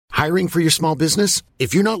Hiring for your small business?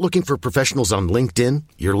 If you're not looking for professionals on LinkedIn,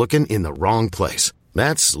 you're looking in the wrong place.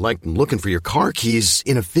 That's like looking for your car keys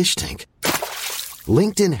in a fish tank.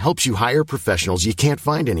 LinkedIn helps you hire professionals you can't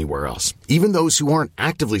find anywhere else, even those who aren't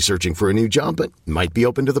actively searching for a new job but might be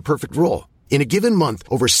open to the perfect role. In a given month,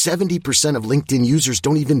 over 70% of LinkedIn users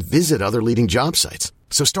don't even visit other leading job sites.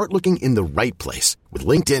 So start looking in the right place. With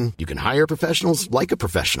LinkedIn, you can hire professionals like a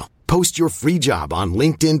professional. Post your free job on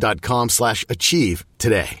linkedin.com/achieve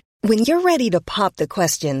today. When you're ready to pop the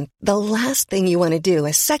question, the last thing you want to do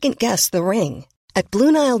is second-guess the ring. At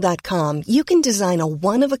BlueNile.com, you can design a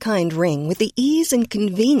one-of-a-kind ring with the ease and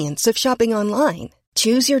convenience of shopping online.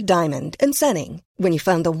 Choose your diamond and setting. When you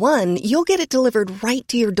find the one, you'll get it delivered right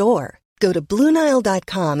to your door. Go to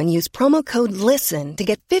BlueNile.com and use promo code LISTEN to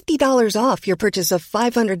get $50 off your purchase of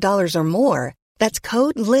 $500 or more. That's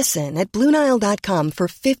code LISTEN at BlueNile.com for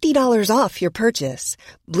 $50 off your purchase.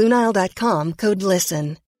 BlueNile.com, code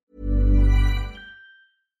LISTEN.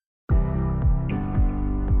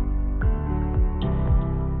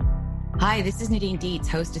 Hi, this is Nadine Dietz,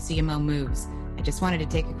 host of CMO Moves. I just wanted to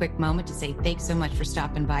take a quick moment to say thanks so much for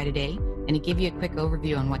stopping by today and to give you a quick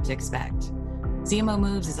overview on what to expect. CMO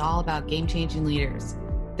Moves is all about game-changing leaders,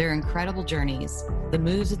 their incredible journeys, the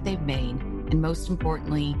moves that they've made, and most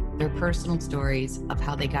importantly, their personal stories of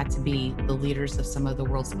how they got to be the leaders of some of the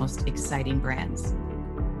world's most exciting brands.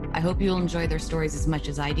 I hope you'll enjoy their stories as much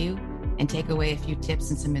as I do and take away a few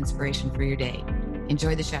tips and some inspiration for your day.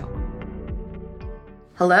 Enjoy the show.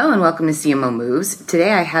 Hello and welcome to CMO Moves.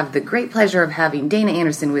 Today I have the great pleasure of having Dana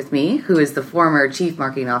Anderson with me, who is the former Chief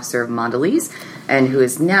Marketing Officer of Mondelez and who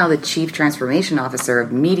is now the Chief Transformation Officer of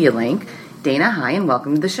MediaLink. Dana, hi and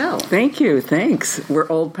welcome to the show. Thank you. Thanks. We're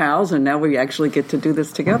old pals and now we actually get to do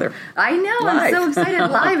this together. I know. Live. I'm so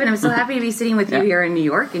excited live and I'm so happy to be sitting with you here in New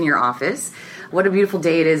York in your office. What a beautiful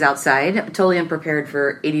day it is outside. Totally unprepared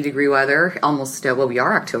for 80-degree weather. Almost, we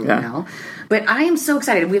are October now. But I am so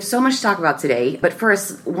excited. We have so much to talk about today. But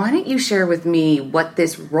first, why don't you share with me what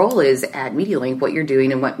this role is at MediaLink, what you're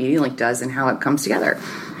doing and what MediaLink does and how it comes together?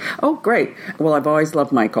 Oh, great. Well, I've always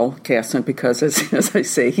loved Michael Kasson because, as I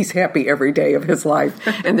say, he's happy every day of his life.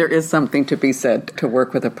 And there is something to be said to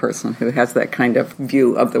work with a person who has that kind of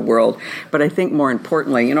view of the world. But I think more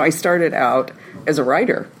importantly, I started out as a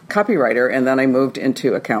writer, copywriter, and then I moved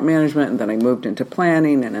into account management, and then I moved into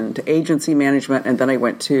planning and into agency management, and then I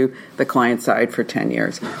went to the client side for 10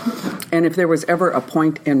 years. And if there was ever a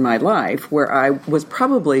point in my life where I was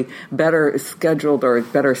probably better scheduled or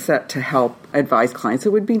better set to help advise clients,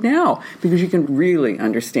 it would be now, because you can really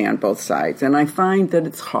understand both sides. And I find that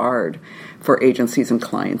it's hard for agencies and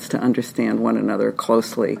clients to understand one another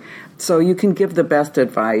closely. So you can give the best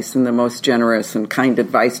advice and the most generous and kind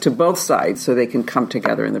advice to both sides so they can come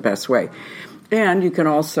together in the best way. And you can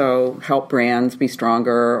also help brands be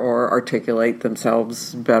stronger or articulate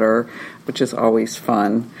themselves better, which is always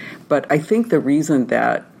fun. But I think the reason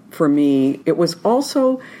that, for me, it was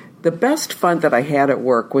also the best fun that I had at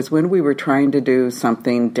work was when we were trying to do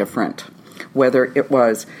something different, whether it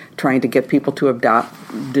was trying to get people to adopt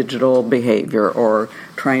digital behavior or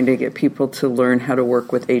trying to get people to learn how to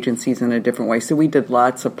work with agencies in a different way. So we did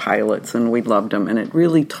lots of pilots and we loved them. And it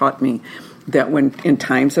really taught me that when in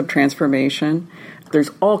times of transformation,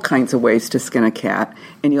 there's all kinds of ways to skin a cat.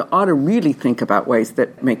 And you ought to really think about ways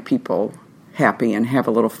that make people happy and have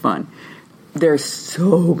a little fun. There's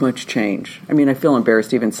so much change. I mean, I feel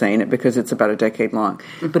embarrassed even saying it because it's about a decade long.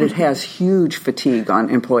 But it has huge fatigue on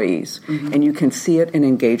employees. And you can see it in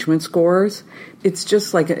engagement scores. It's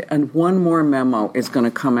just like one more memo is going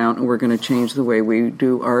to come out and we're going to change the way we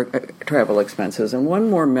do our travel expenses. And one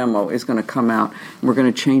more memo is going to come out and we're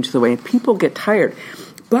going to change the way people get tired.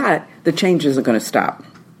 But the change isn't going to stop.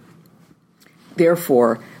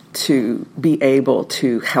 Therefore, to be able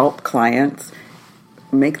to help clients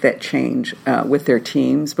make that change with their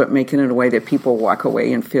teams, but make it in a way that people walk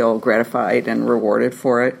away and feel gratified and rewarded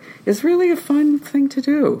for it is really a fun thing to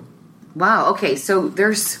do. Wow. Okay. So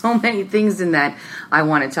there's so many things in that I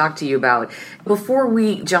want to talk to you about. Before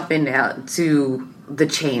we jump into the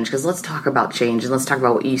change, because let's talk about change and let's talk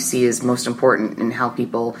about what you see as most important and how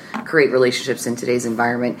people create relationships in today's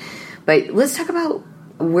environment. But let's talk about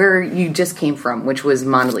where you just came from, which was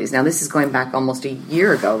Mondelez. Now, this is going back almost a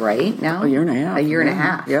year ago, right? Now? A year and a half. A year and a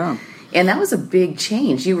half. Yeah. And that was a big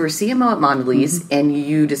change. You were CMO at Mondelez, and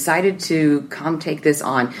you decided to come take this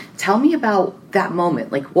on. Tell me about that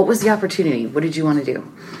moment. Like, what was the opportunity? What did you want to do?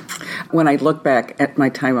 When I look back at my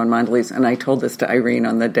time on Mondelez, and I told this to Irene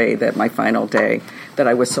on the day, that my final day, that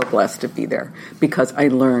I was so blessed to be there because I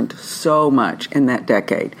learned so much in that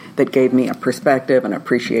decade that gave me a perspective and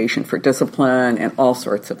appreciation for discipline and all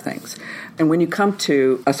sorts of things. And when you come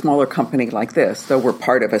to a smaller company like this, though we're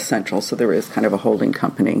part of Essential, so there is kind of a holding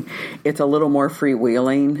company, it's a little more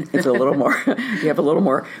freewheeling. It's a little more, you have a little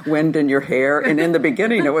more wind in your hair. And in the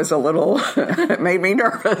beginning, it was a little, it made me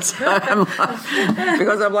nervous.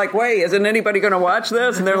 Because I'm like, wait, isn't anybody going to watch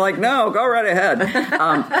this? And they're like, no, go right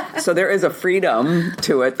ahead. So there is a freedom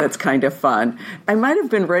to it that's kind of fun. I might have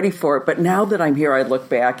been ready for it, but now that I'm here, I look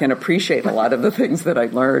back and appreciate a lot of the things that I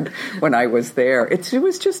learned when I was there. It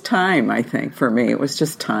was just time, I think, for me. It was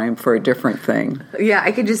just time for a different thing. Yeah,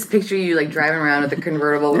 I could just picture you like driving around with a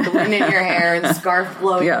convertible with the wind in your hair and the scarf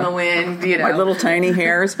blowing in the wind, you know. My little tiny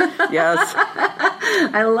hairs. Yes.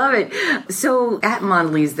 I love it. So at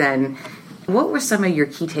Mondelez then, what were some of your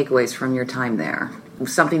key takeaways from your time there?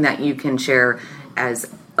 Something that you can share as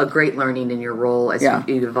a great learning in your role as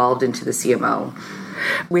you evolved into the CMO.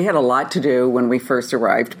 We had a lot to do when we first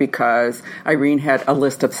arrived because Irene had a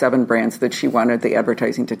list of 7 brands that she wanted the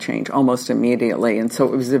advertising to change almost immediately. And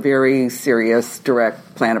so it was a very serious,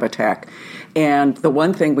 direct plan of attack. And the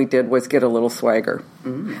one thing we did was get a little swagger.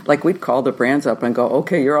 Like we'd call the brands up and go,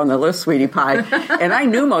 okay, you're on the list, sweetie pie. And I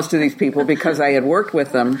knew most of these people because I had worked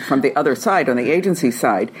with them from the other side, on the agency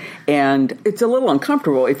side. And it's a little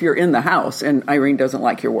uncomfortable if you're in the house and Irene doesn't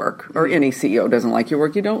like your work or any CEO doesn't like your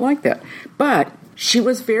work. You don't like that. But she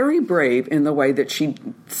was very brave in the way that she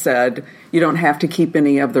said, you don't have to keep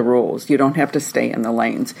any of the rules. You don't have to stay in the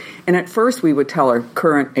lanes. And at first we would tell our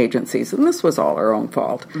current agencies, and this was all our own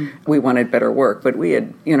fault, we wanted better work, but we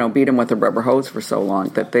had, beat them with a rubber hose for so long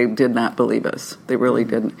that they did not believe us. They really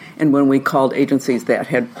didn't. And when we called agencies that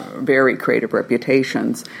had very creative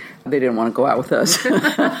reputations, they didn't want to go out with us.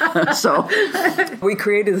 So we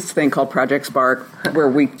created this thing called Project Spark, where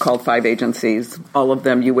we called 5 agencies. All of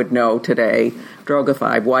them you would know today,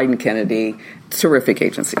 Droga5, Wieden+Kennedy, terrific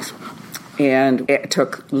agencies. And it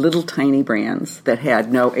took little tiny brands that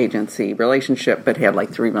had no agency relationship but had like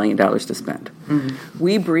 $3 million to spend.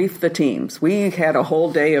 We briefed the teams. We had a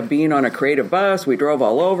whole day of being on a creative bus. We drove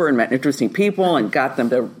all over and met interesting people and got them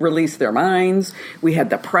to release their minds. We had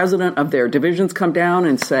the president of their divisions come down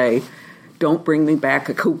and say, don't bring me back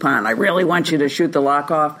a coupon. I really want you to shoot the lock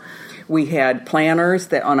off. We had planners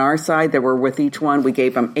that on our side that were with each one. We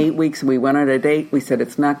gave them 8 weeks. We went on a date. We said,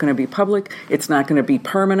 it's not going to be public. It's not going to be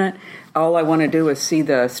permanent. All I want to do is see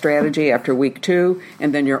the strategy after week 2,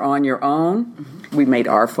 and then you're on your own. We made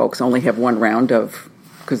our folks only have 1 round of,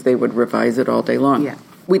 because they would revise it all day long. Yeah.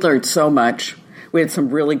 We learned so much. We had some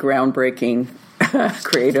really groundbreaking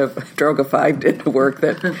creative. Droga5 did the work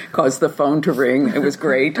that caused the phone to ring. It was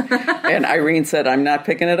great. And Irene said, I'm not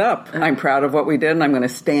picking it up. I'm proud of what we did, and I'm going to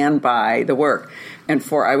stand by the work. And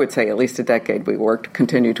for, I would say, at least a decade, we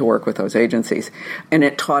continued to work with those agencies. And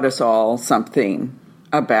it taught us all something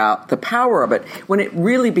about the power of it. When it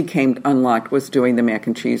really became unlocked was doing the mac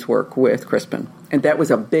and cheese work with Crispin. And that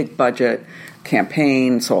was a big budget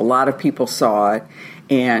campaign, so a lot of people saw it.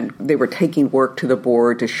 And they were taking work to the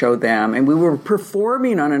board to show them. And we were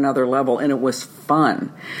performing on another level, and it was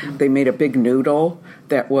fun. They made a big noodle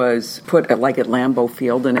that was put at Lambeau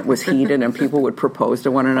Field, and it was heated, and people would propose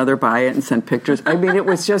to one another by it and send pictures. I mean, it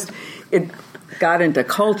was just, it got into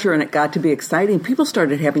culture, and it got to be exciting. People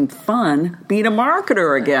started having fun being a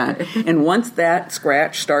marketer again. And once that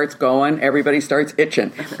scratch starts going, everybody starts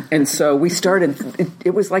itching. And so we started,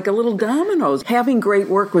 it was like a little dominoes. Having great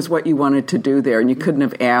work was what you wanted to do there, and you couldn't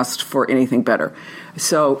have asked for anything better.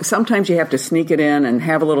 So sometimes you have to sneak it in and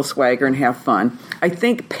have a little swagger and have fun. I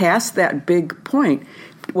think past that big point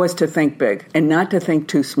was to think big and not to think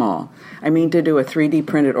too small. I mean, to do a 3D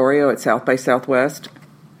printed Oreo at South by Southwest,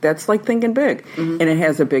 that's like thinking big. And it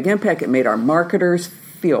has a big impact. It made our marketers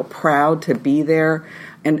feel proud to be there.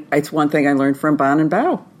 And it's one thing I learned from Bon and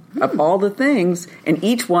Bao. Of all the things, and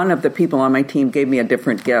each one of the people on my team gave me a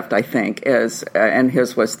different gift, I think, and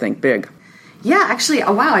his was think big. Yeah, actually,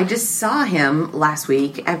 oh, wow, I just saw him last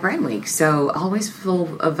week at Brand Week, so always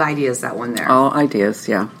full of ideas, that one there. All ideas,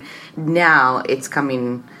 yeah. Now it's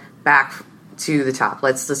coming back to the top.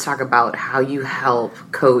 Let's talk about how you help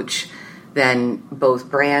coach then both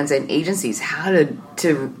brands and agencies how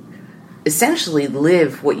to essentially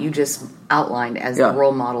live what you just outlined as the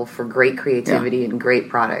role model for great creativity and great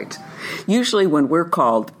product. Usually when we're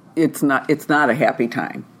called, it's not a happy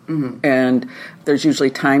time. And there's usually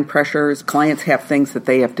time pressures. Clients have things that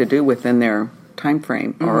they have to do within their time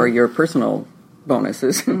frame or your personal bonus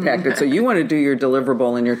is impacted. So you want to do your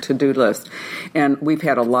deliverable and your to-do list. And we've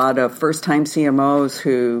had a lot of first-time CMOs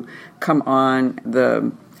who come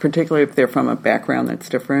on, particularly if they're from a background that's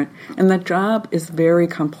different. And the job is very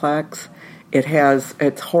complex.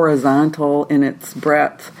 It's horizontal in its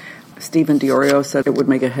breadth. Stephen Diorio said it would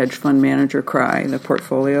make a hedge fund manager cry, the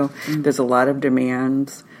portfolio. There's a lot of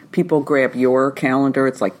demands. People grab your calendar.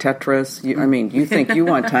 It's like Tetris. You think you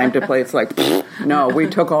want time to play. It's like, no, we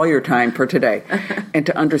took all your time for today. And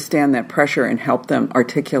to understand that pressure and help them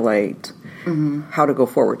articulate how to go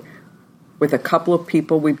forward. With a couple of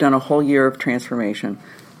people, we've done a whole year of transformation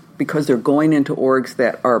because they're going into orgs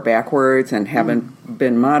that are backwards and haven't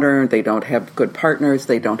been modern. They don't have good partners.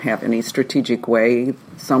 They don't have any strategic way.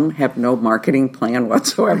 Some have no marketing plan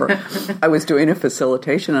whatsoever. I was doing a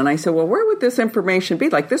facilitation, and I said, well, where would this information be?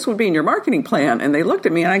 Like, this would be in your marketing plan. And they looked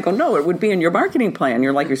at me, and I go, no, it would be in your marketing plan.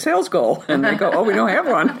 You're like your sales goal. And they go, oh, we don't have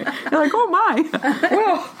one. They're like, oh, my.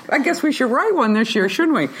 Well, I guess we should write one this year,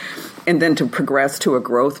 shouldn't we? And then to progress to a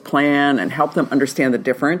growth plan and help them understand the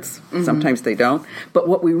difference. Sometimes they don't. But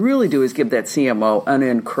what we really do is give that CMO an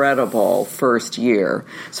incredible first year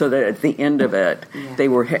so that at the end of it, they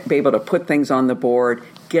were be able to put things on the board,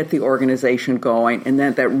 get the organization going, and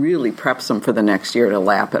then that really preps them for the next year to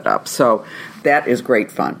lap it up. So that is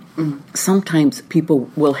great fun. Sometimes people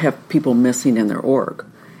will have people missing in their org.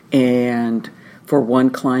 And for one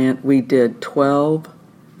client, we did 12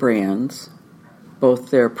 brands,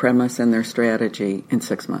 both their premise and their strategy, in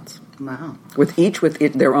 6 months. Wow. With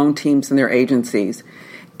their own teams and their agencies.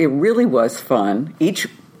 It really was fun. Each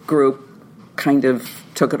group kind of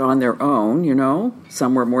took it on their own,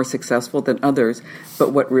 Some were more successful than others.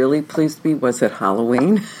 But what really pleased me was at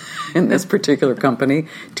Halloween, in this particular company,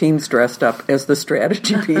 teams dressed up as the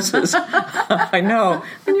strategy pieces. I know.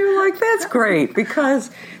 And you're like, that's great,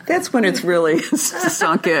 because that's when it's really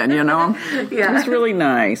sunk in, Yeah. It's really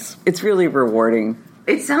nice. It's really rewarding.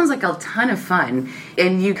 It sounds like a ton of fun,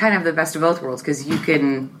 and you kind of have the best of both worlds because you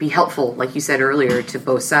can be helpful, like you said earlier, to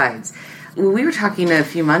both sides. When we were talking a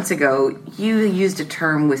few months ago, you used a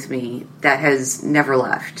term with me that has never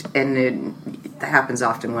left, and that happens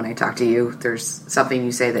often when I talk to you. There's something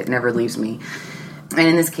you say that never leaves me. And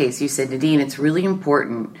in this case, you said, Nadine, it's really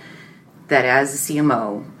important that as a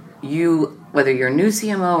CMO, whether you're a new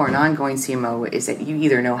CMO or an ongoing CMO, is that you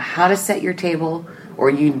either know how to set your table or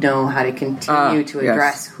you know how to continue to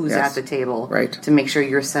address who's at the table to make sure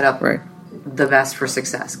you're set up the best for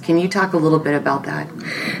success. Can you talk a little bit about that?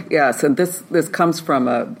 Yes, and this comes from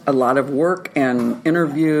a lot of work and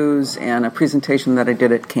interviews and a presentation that I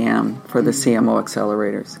did at CAM for the CMO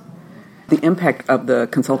accelerators. The impact of the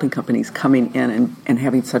consulting companies coming in and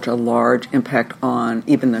having such a large impact on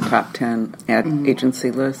even the top 10 ad agency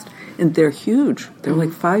list. And they're huge. They're like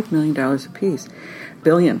 $5 million apiece.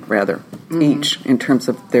 Billion, rather, each in terms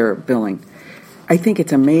of their billing. I think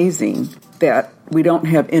it's amazing that we don't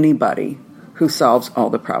have anybody who solves all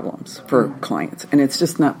the problems for clients. And it's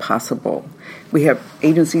just not possible. We have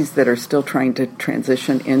agencies that are still trying to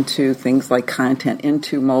transition into things like content,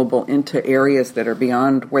 into mobile, into areas that are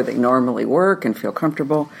beyond where they normally work and feel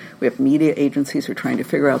comfortable. We have media agencies who are trying to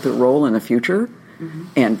figure out their role in the future.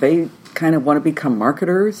 And they kind of want to become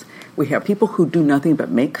marketers. We have people who do nothing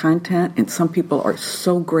but make content, and some people are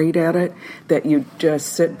so great at it that you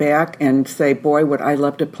just sit back and say, boy, would I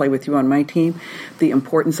love to play with you on my team. The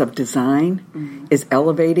importance of design is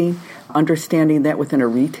elevating. Understanding that within a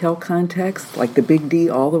retail context, like the big D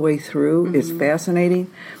all the way through, is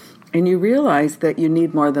fascinating. And you realize that you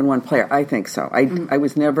need more than one player. I think so. I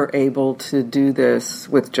was never able to do this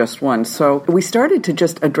with just one. So we started to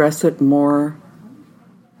just address it more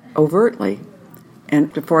overtly.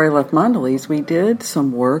 And before I left Mondelez, we did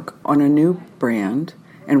some work on a new brand,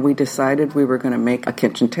 and we decided we were going to make a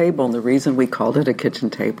kitchen table. And the reason we called it a kitchen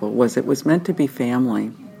table was it was meant to be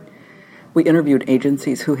family. We interviewed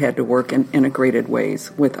agencies who had to work in integrated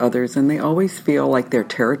ways with others, and they always feel like their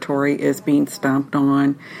territory is being stomped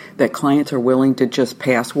on, that clients are willing to just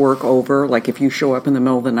pass work over. Like if you show up in the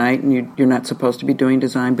middle of the night and you're not supposed to be doing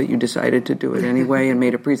design, but you decided to do it anyway and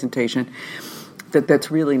made a presentation,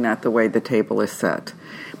 that's really not the way the table is set.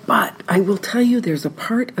 But I will tell you, there's a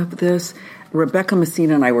part of this. Rebecca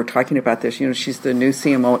Messina and I were talking about this. She's the new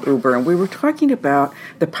CMO at Uber, and we were talking about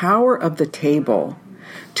the power of the table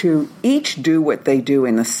to each do what they do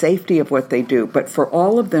in the safety of what they do, but for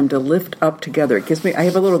all of them to lift up together. I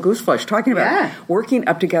have a little goose flush talking about working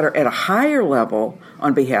up together at a higher level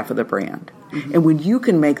on behalf of the brand. And when you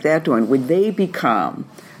can make that doing, when they become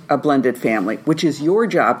a blended family, which is your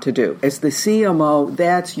job to do. As the CMO,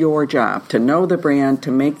 that's your job, to know the brand,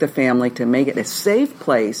 to make the family, to make it a safe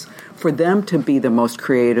place for them to be the most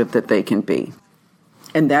creative that they can be.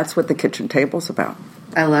 And that's what the kitchen table's about.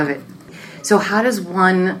 I love it. So how does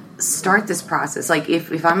one start this process? Like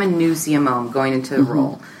if I'm a new CMO, I'm going into a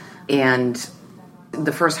role, and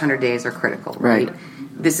The first 100 days are critical, right? Right.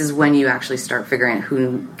 This is when you actually start figuring out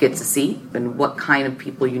who gets a seat and what kind of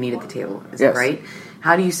people you need at the table. Is Yes. that right?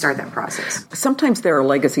 How do you start that process? Sometimes there are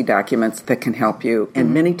legacy documents that can help you,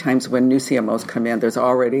 and many times when new CMOs come in, there's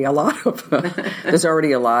already a lot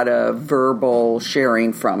of verbal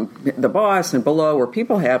sharing from the boss and below, where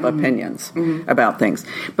people have opinions about things.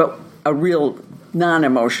 But a real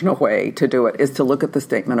non-emotional way to do it is to look at the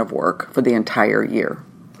statement of work for the entire year.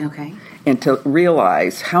 Okay. And to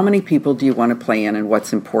realize how many people do you want to play in and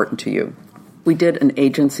what's important to you. We did an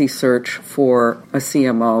agency search for a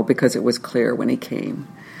CMO because it was clear when he came.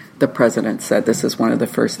 The president said, this is one of the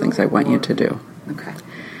first things I want you to do. Okay.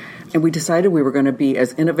 And we decided we were going to be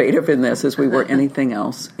as innovative in this as we were anything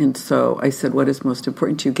else. And so I said, what is most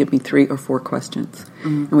important to you? Give me 3 or 4 questions.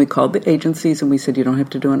 And we called the agencies and we said, you don't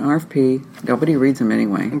have to do an RFP. Nobody reads them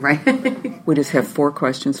anyway. Right. We just have 4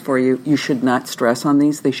 questions for you. You should not stress on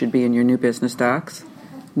these. They should be in your new business docs.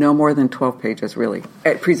 No more than 12 pages, really.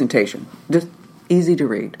 At presentation. Just easy to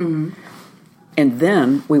read. And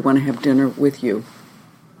then we want to have dinner with you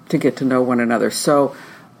to get to know one another. So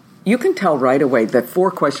you can tell right away that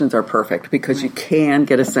 4 questions are perfect because you can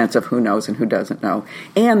get a sense of who knows and who doesn't know.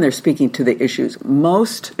 And they're speaking to the issues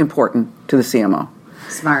most important to the CMO.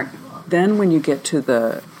 Smart. Then when you get to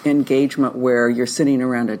the engagement where you're sitting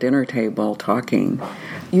around a dinner table talking,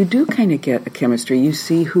 you do kind of get a chemistry. You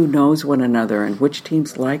see who knows one another and which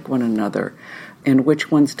teams like one another and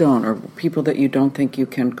which ones don't, or people that you don't think you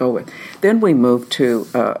can go with. Then we move to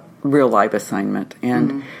a real live assignment.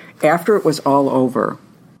 And after it was all over,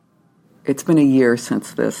 it's been a year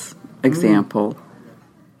since this example,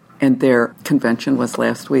 and their convention was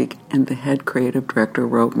last week, and the head creative director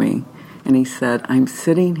wrote me, and he said, I'm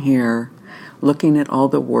sitting here looking at all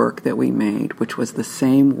the work that we made, which was the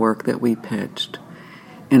same work that we pitched,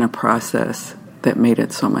 in a process that made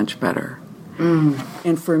it so much better.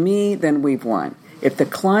 And for me, then we've won. If the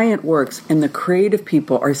client works and the creative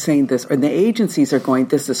people are saying this, or the agencies are going,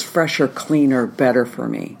 this is fresher, cleaner, better for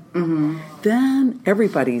me, then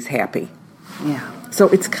everybody's happy. Yeah. So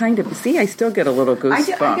it's kind of, see, I still get a little goosebump. I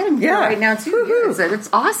get them right now, too. Yeah, it's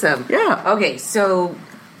awesome. Yeah. Okay, so,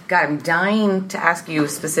 God, I'm dying to ask you a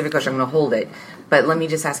specific question. I'm going to hold it. But let me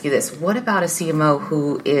just ask you this. What about a CMO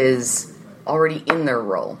who is already in their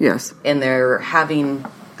role? Yes. And there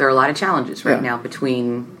are a lot of challenges right now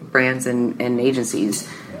between brands and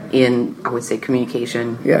agencies in, I would say,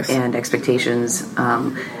 communication and expectations.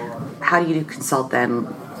 How do you consult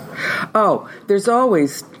them? Oh, there's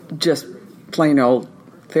always just plain old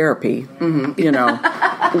therapy,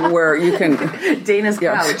 where you can... Dana's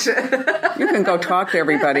couch. You can go talk to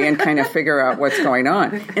everybody and kind of figure out what's going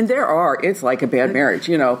on. And it's like a bad marriage.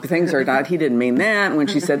 Things are not, he didn't mean that. When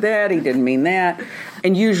she said that, he didn't mean that.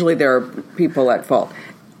 And usually there are people at fault.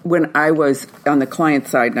 When I was on the client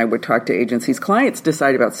side and I would talk to agencies, clients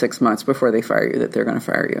decide about 6 months before they fire you that they're going to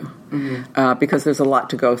fire you because there's a lot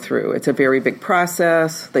to go through. It's a very big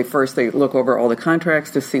process. They look over all the contracts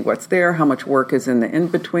to see what's there, how much work is in the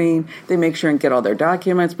in-between. They make sure and get all their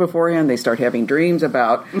documents beforehand. They start having dreams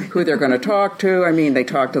about who they're going to talk to. I mean, they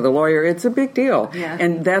talk to the lawyer. It's a big deal. Yeah.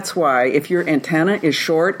 And that's why if your antenna is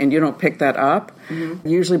short and you don't pick that up,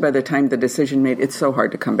 usually by the time the decision made, it's so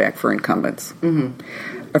hard to come back for incumbents.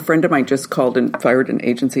 A friend of mine just called and fired an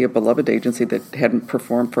agency, a beloved agency that hadn't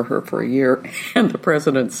performed for her for a year. And the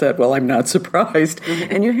president said, well, I'm not surprised.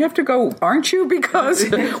 And you have to go, aren't you? Because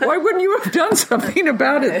why wouldn't you have done something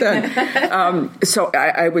about it then? So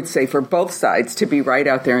I would say for both sides to be right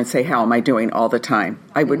out there and say, how am I doing all the time?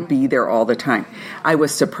 I would be there all the time. I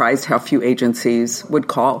was surprised how few agencies would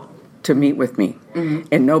call to meet with me.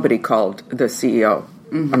 And nobody called the CEO.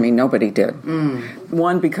 I mean, nobody did.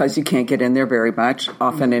 One, because you can't get in there very much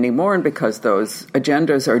often anymore, and because those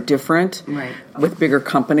agendas are different. Right. With bigger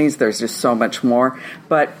companies, there's just so much more.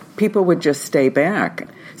 But people would just stay back.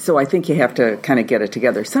 So I think you have to kind of get it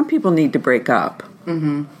together. Some people need to break up.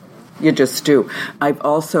 You just do. I've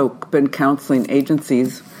also been counseling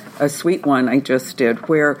agencies, a sweet one I just did,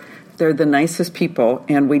 where they're the nicest people,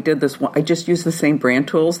 and we did this one. I just used the same brand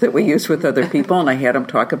tools that we use with other people, and I had them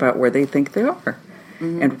talk about where they think they are.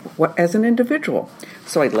 And what as an individual.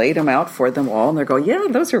 So I laid them out for them all, and they go, yeah,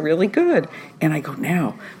 those are really good. And I go,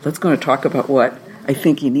 now, let's go to talk about what I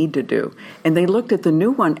think you need to do. And they looked at the new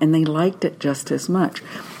one, and they liked it just as much.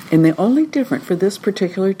 And the only difference for this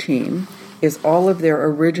particular team is all of their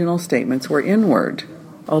original statements were inward.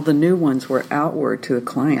 All the new ones were outward to the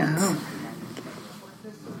clients. Oh.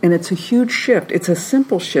 And it's a huge shift. It's a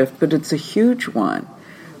simple shift, but it's a huge one.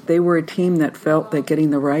 They were a team that felt that getting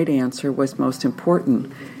the right answer was most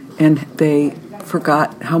important, and they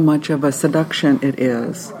forgot how much of a seduction it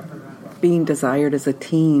is being desired as a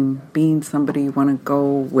team, being somebody you want to go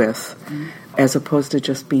with, as opposed to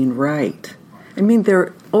just being right. I mean,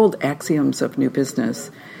 they're old axioms of new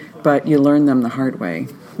business, but you learn them the hard way.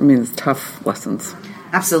 I mean, it's tough lessons.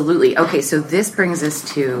 Absolutely. Okay, so this brings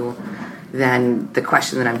us to then the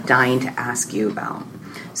question that I'm dying to ask you about.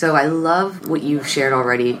 So I love what you've shared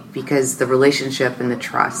already, because the relationship and the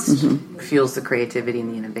trust fuels the creativity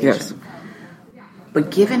and the innovation. Yes.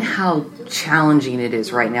 But given how challenging it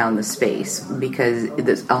is right now in the space, because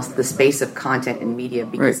the space of content and media,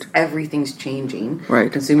 because everything's changing,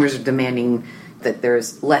 consumers are demanding that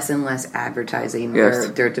there's less and less advertising. Yes.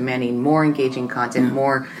 They're demanding more engaging content,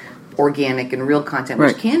 more organic and real content,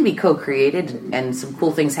 which can be co-created and some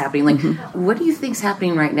cool things happening. Like, what do you think's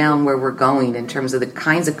happening right now and where we're going in terms of the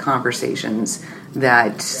kinds of conversations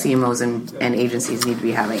that CMOs and agencies need to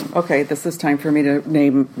be having? Okay, this is time for me to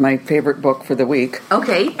name my favorite book for the week.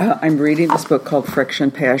 Okay. I'm reading this book called Friction,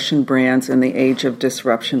 Passion Brands in the Age of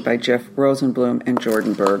Disruption by Jeff Rosenblum and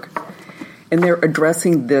Jordan Berg. And they're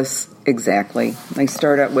addressing this exactly. They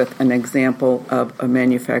start out with an example of a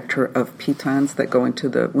manufacturer of pitons that go into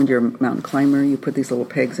when you're a mountain climber, you put these little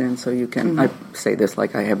pegs in so you can, I say this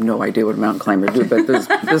like I have no idea what a mountain climber do, but this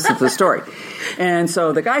is the story. And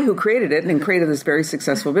so the guy who created it and created this very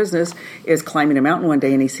successful business is climbing a mountain one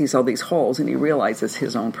day and he sees all these holes and he realizes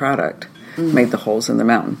his own product made the holes in the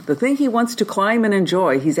mountain. The thing he wants to climb and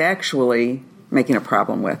enjoy, he's actually making a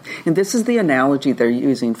problem with. And this is the analogy they're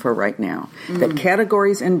using for right now, that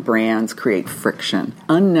categories and brands create friction,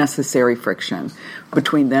 unnecessary friction,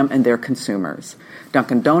 between them and their consumers.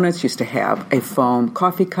 Dunkin' Donuts used to have a foam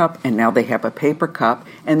coffee cup, and now they have a paper cup,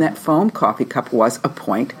 and that foam coffee cup was a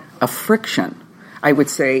point of friction. I would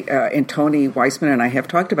say, and Tony Weissman and I have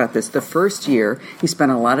talked about this, the first year he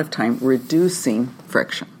spent a lot of time reducing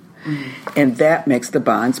friction. And that makes the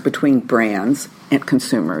bonds between brands and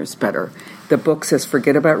consumers better. The book says,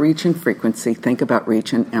 forget about reach and frequency, think about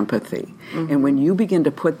reach and empathy. And when you begin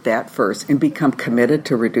to put that first and become committed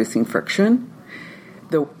to reducing friction,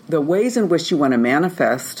 the ways in which you want to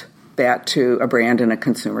manifest that to a brand and a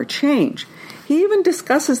consumer change. He even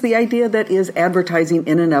discusses the idea that is advertising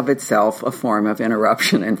in and of itself a form of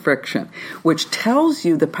interruption and friction, which tells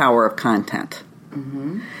you the power of content.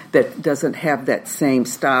 That doesn't have that same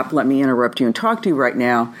stop, let me interrupt you and talk to you right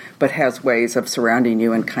now, but has ways of surrounding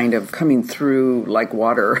you and kind of coming through like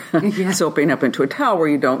water, soaping up into a towel where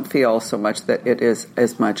you don't feel so much that it is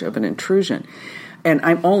as much of an intrusion. And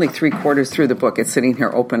I'm only 3/4 through the book. It's sitting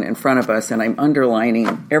here open in front of us, and I'm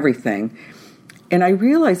underlining everything. And I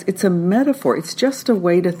realize it's a metaphor. It's just a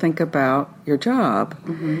way to think about your job.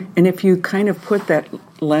 And if you kind of put that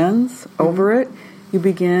lens over it, you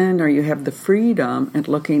begin, or you have the freedom at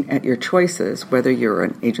looking at your choices, whether you're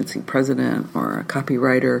an agency president or a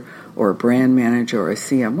copywriter or a brand manager or a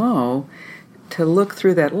CMO, to look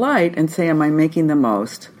through that light and say, am I making the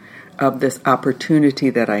most of this opportunity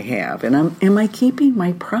that I have? And am I keeping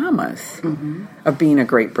my promise of being a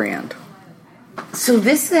great brand? So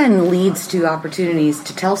this then leads to opportunities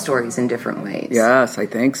to tell stories in different ways. Yes, I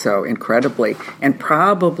think so, incredibly. And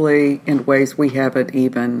probably in ways we haven't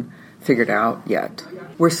even figured out yet.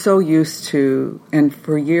 We're so used to, and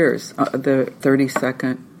for years, the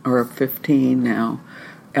 30-second or 15 now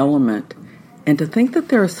element. And to think that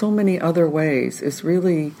there are so many other ways is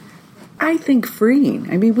really, I think, freeing.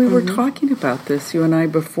 I mean, we were talking about this, you and I,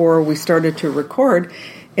 before we started to record.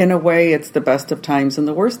 In a way, it's the best of times and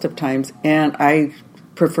the worst of times. And I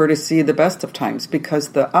prefer to see the best of times because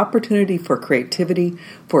the opportunity for creativity,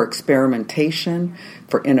 for experimentation,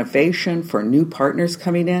 for innovation, for new partners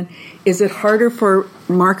coming in. Is it harder for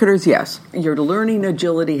marketers? Yes. Your learning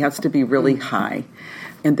agility has to be really high.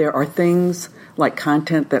 And there are things like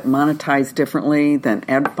content that monetize differently than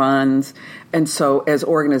ad funds. And so as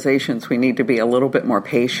organizations, we need to be a little bit more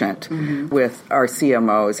patient with our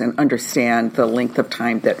CMOs and understand the length of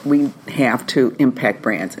time that we have to impact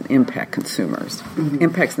brands and impact consumers.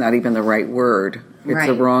 Impact's not even the right word. It's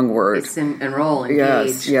the wrong word. It's enroll,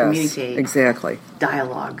 engage, communicate. Exactly.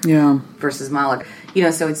 Dialogue versus monologue.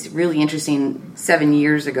 So it's really interesting. 7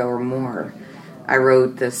 years ago or more, I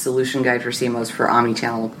wrote the solution guide for CMOs for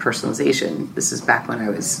omnichannel personalization. This is back when I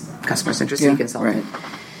was customer centricity consultant.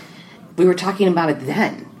 We were talking about it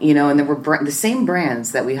then, and there were the same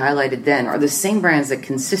brands that we highlighted then are the same brands that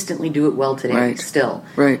consistently do it well today still.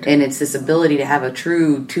 And it's this ability to have a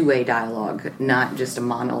true two-way dialogue, not just a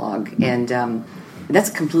monologue. And that's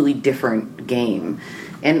a completely different game.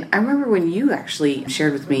 And I remember when you actually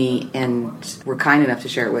shared with me, and were kind enough to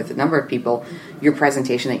share it with a number of people, your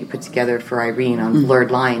presentation that you put together for Irene on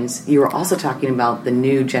blurred lines. You were also talking about the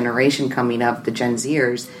new generation coming up, the Gen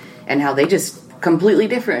Zers, and how they just completely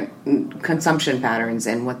different consumption patterns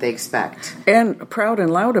and what they expect. And proud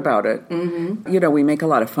and loud about it. Mm-hmm. You know, we make a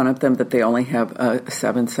lot of fun of them that they only have a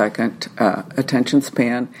 7-second attention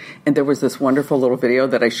span. And there was this wonderful little video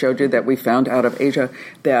that I showed you that we found out of Asia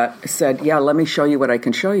that said, yeah, let me show you what I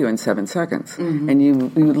can show you in 7 seconds. Mm-hmm. And you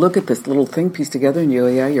look at this little thing pieced together and you go,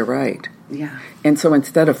 yeah, you're right. Yeah. And so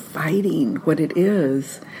instead of fighting what it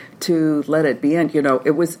is, to let it be in, you know,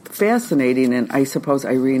 it was fascinating. And I suppose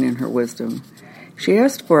Irene, in her wisdom, she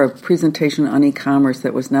asked for a presentation on e-commerce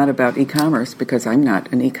that was not about e-commerce, because I'm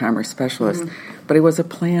not an e-commerce specialist, but I was a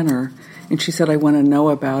planner. And she said, I want to know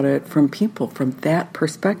about it from people, from that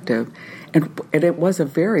perspective. And it was a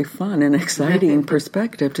very fun and exciting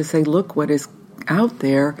perspective to say, look what is out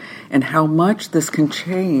there and how much this can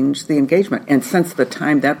change the engagement. And since the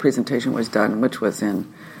time that presentation was done, which was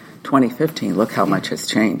in 2015, look how much has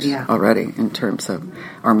changed already in terms of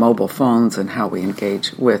our mobile phones and how we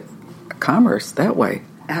engage with commerce that way.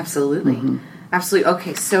 Absolutely. Mm-hmm. Absolutely.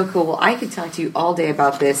 Okay, so cool. Well, I could talk to you all day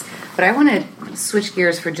about this, but I want to switch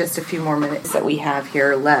gears for just a few more minutes that we have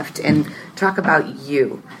here left and talk about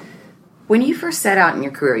you. When you first set out in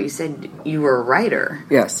your career, you said you were a writer.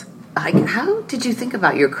 Yes. How did you think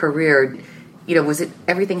about your career? You know, was it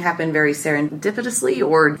everything happened very serendipitously,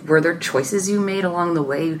 or were there choices you made along the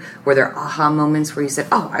way? Were there aha moments where you said,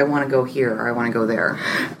 oh, I want to go here or I want to go there?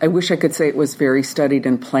 I wish I could say it was very studied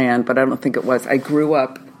and planned, but I don't think it was. I grew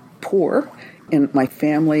up poor, and my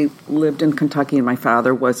family lived in Kentucky, and my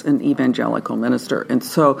father was an evangelical minister. And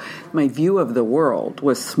so my view of the world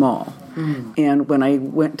was small. Mm. And when I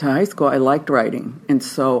went to high school, I liked writing. And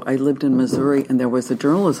so I lived in Missouri, and there was a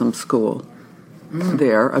journalism school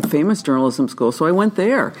there, a famous journalism school. So I went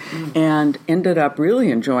there and ended up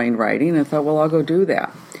really enjoying writing, and thought, well, I'll go do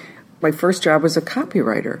that. My first job was a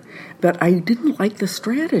copywriter, but I didn't like the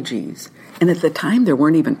strategies. And at the time, there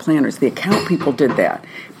weren't even planners. The account people did that.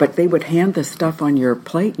 But they would hand the stuff on your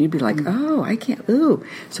plate, and you'd be like, oh, I can't, ooh.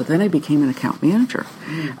 So then I became an account manager.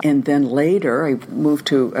 And then later, I moved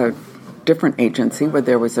to a different agency where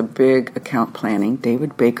there was a big account planning.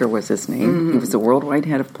 David Baker was his name. Mm-hmm. He was the worldwide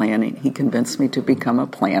head of planning. He convinced me to become a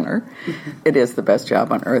planner. Mm-hmm. It is the best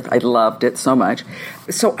job on earth. I loved it so much.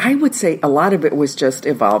 So I would say a lot of it was just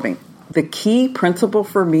evolving. The key principle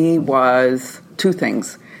for me was two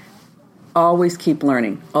things. Always keep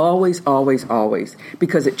learning. Always, always, always.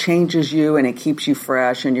 Because it changes you and it keeps you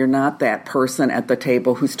fresh, and you're not that person at the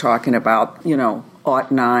table who's talking about, you know,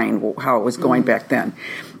 '09, how it was going back then.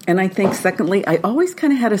 And I think, secondly, I always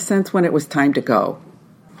kind of had a sense when it was time to go.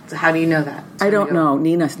 So how do you know that? I don't know.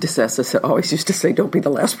 Nina DeSessa always used to say, don't be the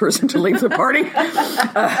last person to leave the party.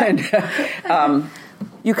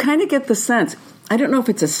 You kind of get the sense. I don't know if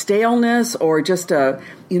it's a staleness or just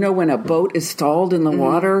when a boat is stalled in the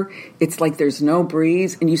water, it's like there's no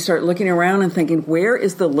breeze, and you start looking around and thinking, where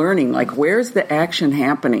is the learning? Like, where's the action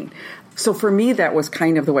happening? So for me, that was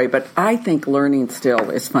kind of the way, but I think learning still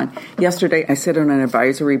is fun. Yesterday, I sit on an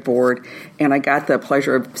advisory board, and I got the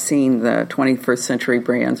pleasure of seeing the 21st Century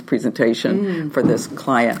Brands presentation for this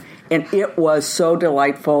client, and it was so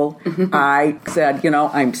delightful. I said,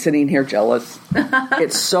 I'm sitting here jealous.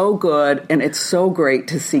 It's so good, and it's so great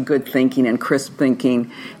to see good thinking and crisp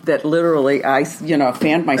thinking that literally I,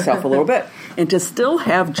 fanned myself a little bit. And to still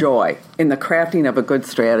have joy in the crafting of a good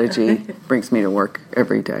strategy brings me to work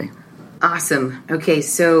every day. Awesome. Okay,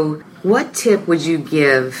 so what tip would you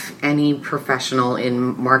give any professional in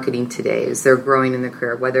marketing today as they're growing in their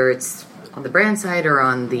career, whether it's on the brand side or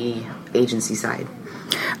on the agency side?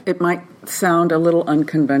 It might sound a little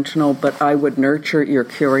unconventional, but I would nurture your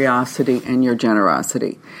curiosity and your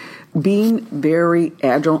generosity. Being very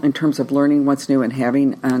agile in terms of learning what's new and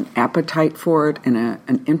having an appetite for it and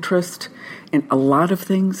an interest in a lot of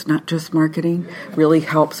things, not just marketing, really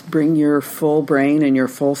helps bring your full brain and your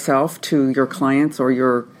full self to your clients or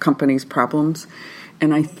your company's problems.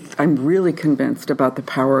 And I'm really convinced about the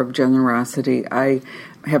power of generosity. I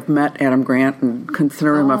have met Adam Grant and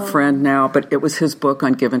consider him a friend now, but it was his book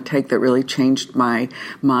on Give and Take that really changed my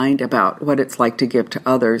mind about what it's like to give to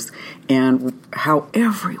others and how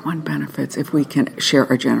everyone benefits if we can share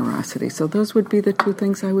our generosity. So those would be the two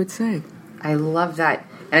things I would say. I love that.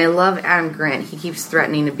 And I love Adam Grant. He keeps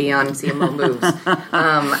threatening to be on CMO Moves.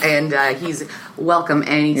 And he's welcome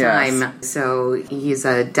anytime. Yes. So he's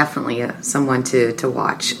definitely someone to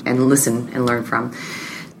watch and listen and learn from.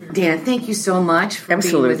 Dana, thank you so much for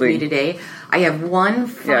being with me today. I have one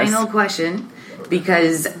final question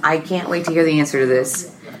because I can't wait to hear the answer to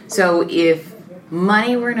this. So if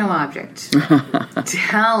money were no object,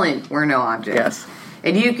 talent were no object,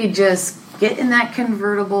 and you could just get in that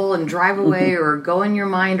convertible and drive away or go in your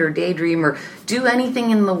mind or daydream or do anything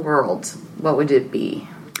in the world, what would it be?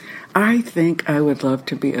 I think I would love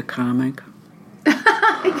to be a comic.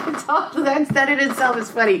 That in itself is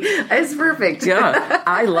funny. It's perfect. Yeah,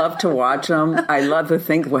 I love to watch them. I love to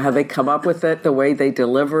think how they come up with it, the way they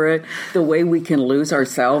deliver it, the way we can lose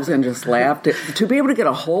ourselves and just laugh. To be able to get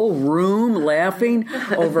a whole room laughing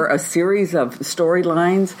over a series of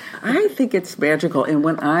storylines, I think it's magical. And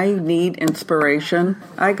when I need inspiration,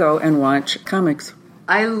 I go and watch comics.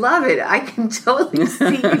 I love it. I can totally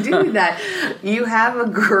see you doing that. You have a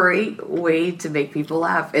great way to make people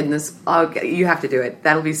laugh in this. You have to do it.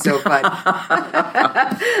 That'll be so fun.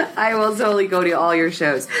 I will totally go to all your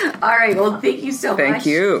shows. All right. Well, thank you so much. Thank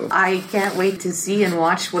you. I can't wait to see and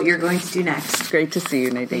watch what you're going to do next. Great to see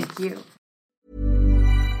you, Nadine. Thank you.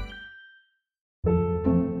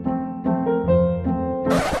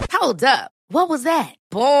 Hold up. What was that?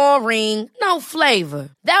 Boring. No flavor.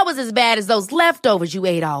 That was as bad as those leftovers you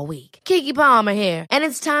ate all week. Keke Palmer here. And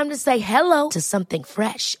it's time to say hello to something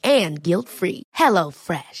fresh and guilt-free.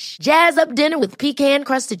 HelloFresh. Jazz up dinner with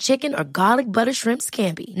pecan-crusted chicken or garlic butter shrimp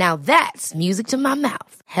scampi. Now that's music to my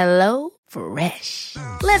mouth. HelloFresh.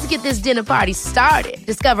 Let's get this dinner party started.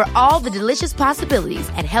 Discover all the delicious possibilities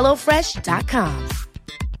at HelloFresh.com.